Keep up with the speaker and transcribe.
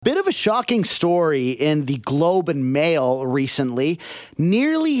bit of a shocking story in the Globe and Mail recently.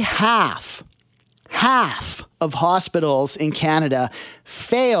 Nearly half of hospitals in Canada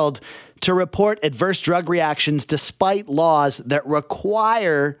failed to report adverse drug reactions despite laws that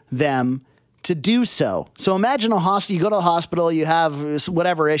require them to do so. So imagine you go to a hospital, you have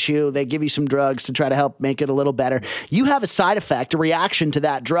whatever issue, they give you some drugs to try to help make it a little better. You have a side effect, a reaction to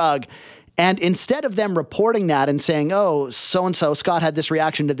that drug. And instead of them reporting that and saying, oh, so-and-so, Scott had this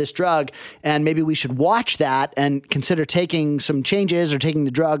reaction to this drug, and maybe we should watch that and consider taking some changes or taking the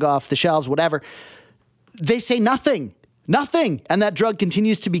drug off the shelves, whatever, they say nothing. And that drug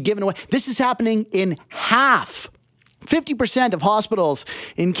continues to be given away. This is happening in 50% of hospitals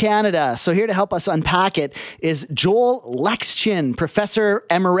in Canada. So here to help us unpack it is Joel Lexchin, Professor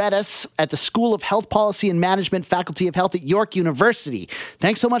Emeritus at the School of Health Policy and Management, Faculty of Health at York University.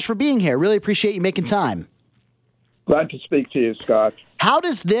 Thanks so much for being here. Really appreciate you making time. Glad to speak to you, Scott. How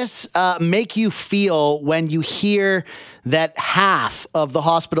does this make you feel when you hear that half of the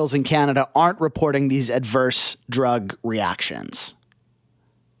hospitals in Canada aren't reporting these adverse drug reactions?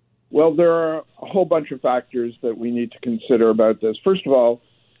 Well, there are a whole bunch of factors that we need to consider about this. First of all,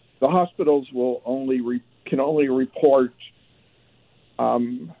 the hospitals will can only report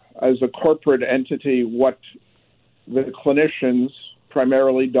as a corporate entity what the clinicians,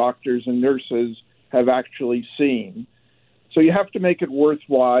 primarily doctors and nurses, have actually seen. So you have to make it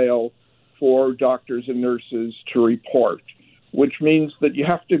worthwhile for doctors and nurses to report, which means that you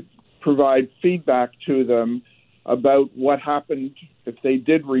have to provide feedback to them about what happened if they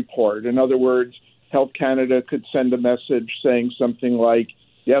did report. In other words, Health Canada could send a message saying something like,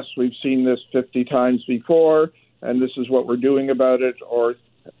 yes, we've seen this 50 times before, and this is what we're doing about it, or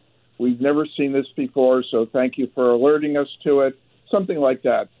we've never seen this before, so thank you for alerting us to it, something like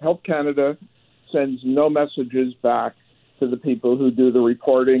that. Health Canada sends no messages back to the people who do the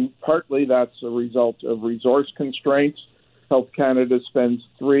reporting. Partly that's a result of resource constraints. Health Canada spends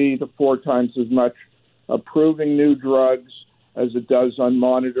 3 to 4 times as much approving new drugs as it does on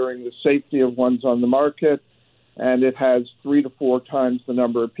monitoring the safety of ones on the market, and it has 3 to 4 times the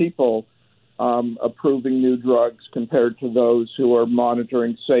number of people approving new drugs compared to those who are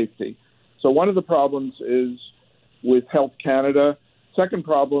monitoring safety. So one of the problems is with Health Canada. Second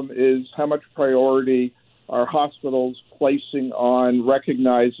problem is how much priority are hospitals placing on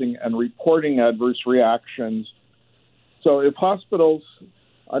recognizing and reporting adverse reactions. So if hospitals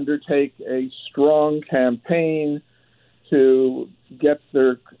undertake a strong campaign to get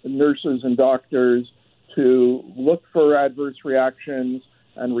their nurses and doctors to look for adverse reactions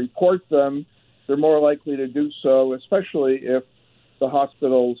and report them, they're more likely to do so, especially if the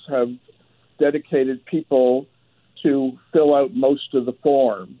hospitals have dedicated people to fill out most of the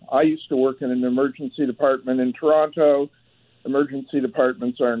form. I used to work in an emergency department in Toronto. Emergency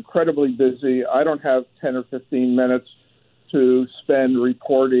departments are incredibly busy. I don't have 10 or 15 minutes to spend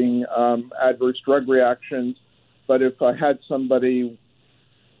reporting adverse drug reactions. But if there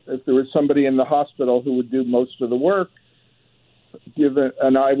was somebody in the hospital who would do most of the work,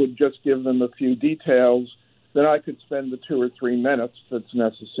 and I would just give them a few details, then I could spend the 2 or 3 minutes that's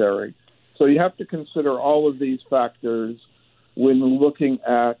necessary. So you have to consider all of these factors when looking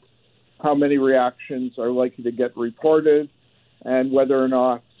at how many reactions are likely to get reported and whether or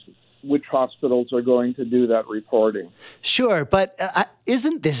not which hospitals are going to do that reporting. Sure, but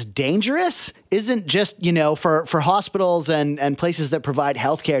isn't this dangerous? Isn't just, for hospitals and places that provide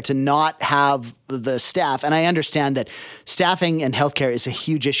healthcare to not have the staff? And I understand that staffing and healthcare is a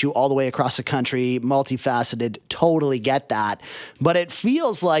huge issue all the way across the country, multifaceted, totally get that. But it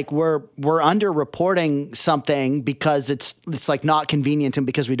feels like we're underreporting something because it's like not convenient and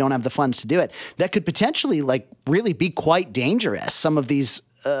because we don't have the funds to do it. That could potentially really be quite dangerous, some of these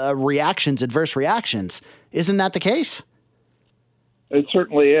adverse reactions. Isn't that the case? It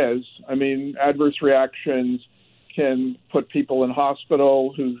certainly is. I mean, adverse reactions can put people in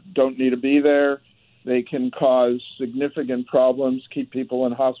hospital who don't need to be there. They can cause significant problems, keep people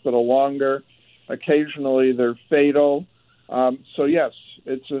in hospital longer. Occasionally, they're fatal. So yes,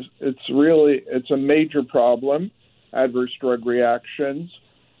 it's a major problem, adverse drug reactions.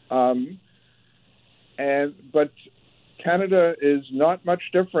 But Canada is not much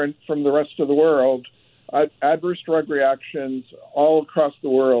different from the rest of the world. Adverse drug reactions all across the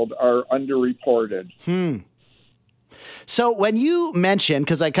world are underreported. So when you mentioned,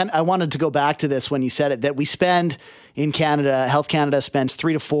 because I wanted to go back to this when you said it, that we spend in Canada, Health Canada spends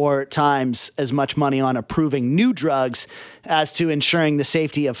 3 to 4 times as much money on approving new drugs as to ensuring the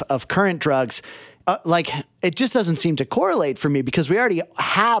safety of current drugs. It just doesn't seem to correlate for me because we already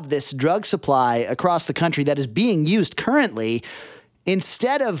have this drug supply across the country that is being used currently.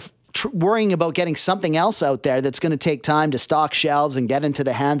 instead of worrying about getting something else out there that's going to take time to stock shelves and get into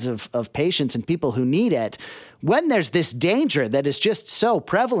the hands of patients and people who need it, when there's this danger that is just so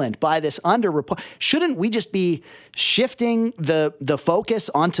prevalent by this underreport, shouldn't we just be shifting the focus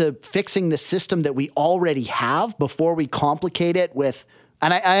onto fixing the system that we already have before we complicate it with?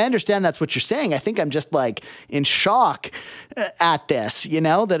 And I understand that's what you're saying. I think I'm just like in shock at this,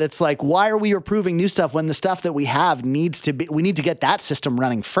 that it's like, why are we approving new stuff when the stuff that we have we need to get that system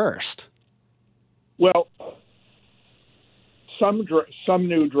running first? Well, some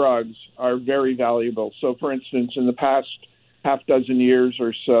new drugs are very valuable. So, for instance, in the past half dozen years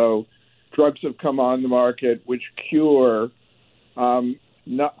or so, drugs have come on the market which cure 90%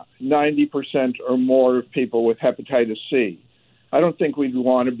 or more of people with hepatitis C. I don't think we'd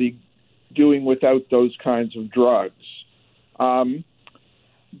want to be doing without those kinds of drugs.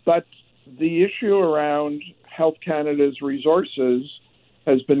 But the issue around Health Canada's resources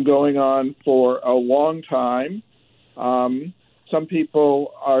has been going on for a long time. Some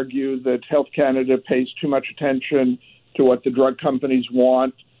people argue that Health Canada pays too much attention to what the drug companies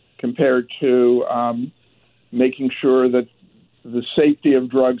want compared to making sure that the safety of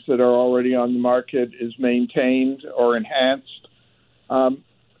drugs that are already on the market is maintained or enhanced.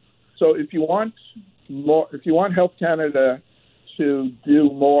 So if you want Health Canada to do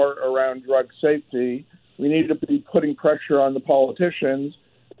more around drug safety, we need to be putting pressure on the politicians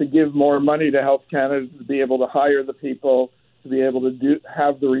to give more money to Health Canada to be able to hire the people, to be able to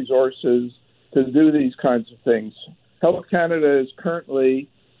have the resources to do these kinds of things. Health Canada is currently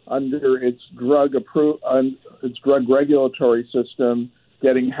under its drug regulatory system,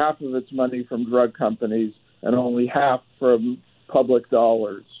 getting half of its money from drug companies and only half from public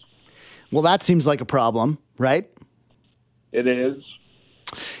dollars. Well, that seems like a problem, right? It is.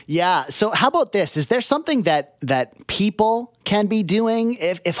 Yeah. So how about this? Is there something that people can be doing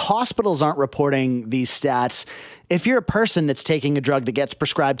if hospitals aren't reporting these stats? If you're a person that's taking a drug that gets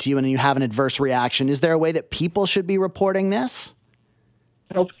prescribed to you and you have an adverse reaction, is there a way that people should be reporting this?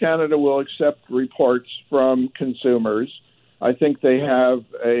 Health Canada will accept reports from consumers. I think they have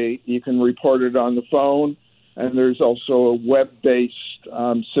you can report it on the phone, and there's also a web-based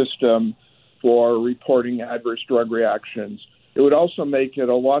system for reporting adverse drug reactions. It would also make it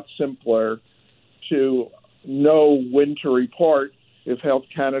a lot simpler to know when to report if Health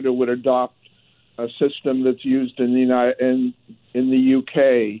Canada would adopt a system that's used in the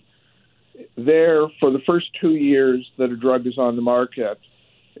UK. There, for the first 2 years that a drug is on the market,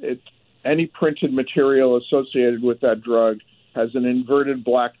 any printed material associated with that drug has an inverted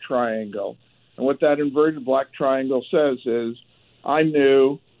black triangle. And what that inverted black triangle says is, I'm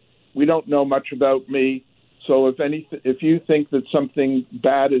new, we don't know much about me, so if you think that something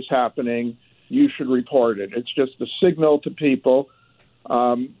bad is happening, you should report it. It's just a signal to people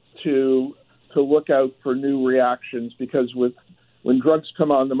to look out for new reactions, because when drugs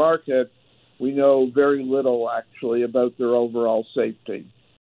come on the market, we know very little actually about their overall safety.